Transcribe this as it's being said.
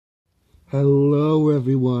Hello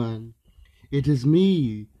everyone, it is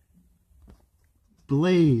me,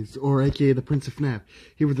 Blaze, or aka the Prince of FNAF,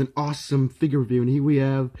 here with an awesome figure review, and here we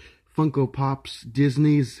have Funko Pop's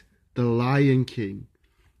Disney's The Lion King.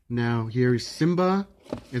 Now here is Simba,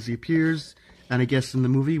 as he appears, and I guess in the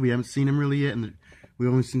movie, we haven't seen him really yet, and we've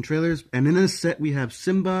only seen trailers, and in this set we have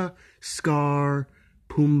Simba, Scar,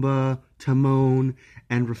 Pumbaa, Timon,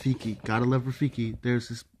 and Rafiki. Gotta love Rafiki.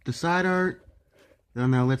 There's the side art.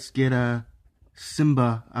 Now let's get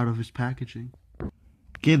Simba out of his packaging.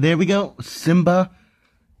 Okay, there we go. Simba,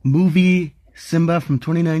 movie Simba from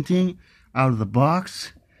 2019, out of the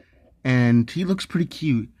box. And he looks pretty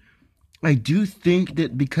cute. I do think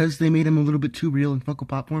that because they made him a little bit too real in Funko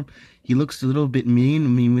Pop form, he looks a little bit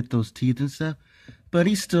mean with those teeth and stuff. But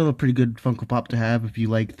he's still a pretty good Funko Pop to have if you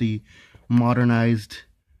like the modernized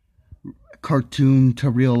cartoon to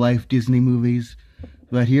real life Disney movies.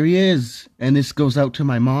 But here he is, and this goes out to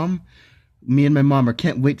my mom. Me and my mom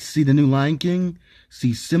can't wait to see the new Lion King,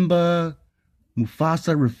 see Simba,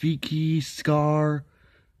 Mufasa, Rafiki, Scar,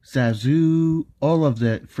 Zazu, all of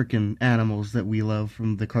the freaking animals that we love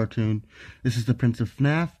from the cartoon. This is the Prince of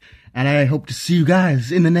FNAF, and I hope to see you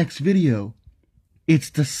guys in the next video. It's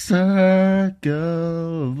the Circle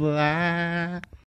of Life.